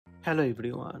Hello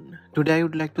everyone. Today I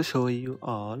would like to show you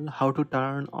all how to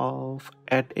turn off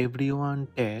 @everyone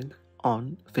tag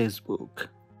on Facebook.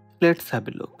 Let's have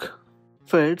a look.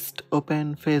 First,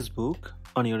 open Facebook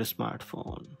on your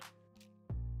smartphone.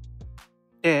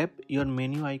 Tap your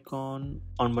menu icon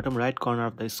on bottom right corner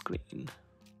of the screen.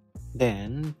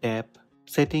 Then tap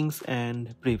Settings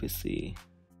and Privacy.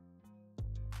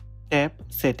 Tap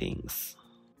Settings.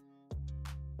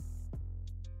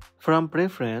 From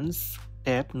Preference,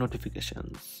 tap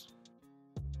Notifications.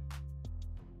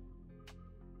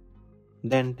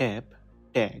 Then tap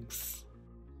Tags.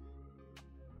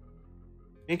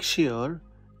 Make sure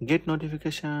Get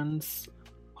Notifications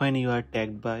when you are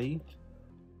tagged by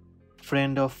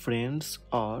Friend of Friends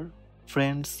or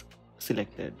Friends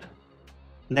selected.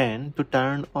 Then to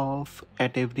turn off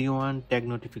 @everyone tag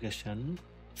notification,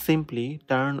 simply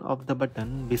turn off the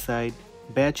button beside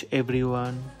Batch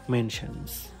Everyone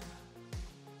mentions.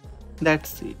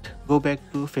 That's it. Go back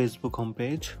to Facebook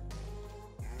homepage.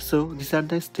 So these are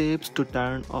the steps to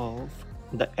turn off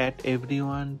the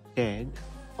 @everyone tag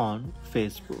on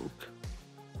Facebook.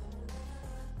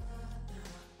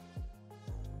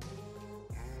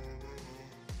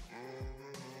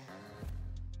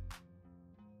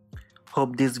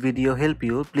 Hope this video helped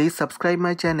you. Please subscribe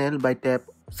my channel by tap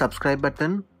subscribe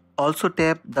button. Also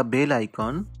tap the bell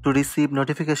icon to receive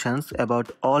notifications about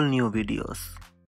all new videos.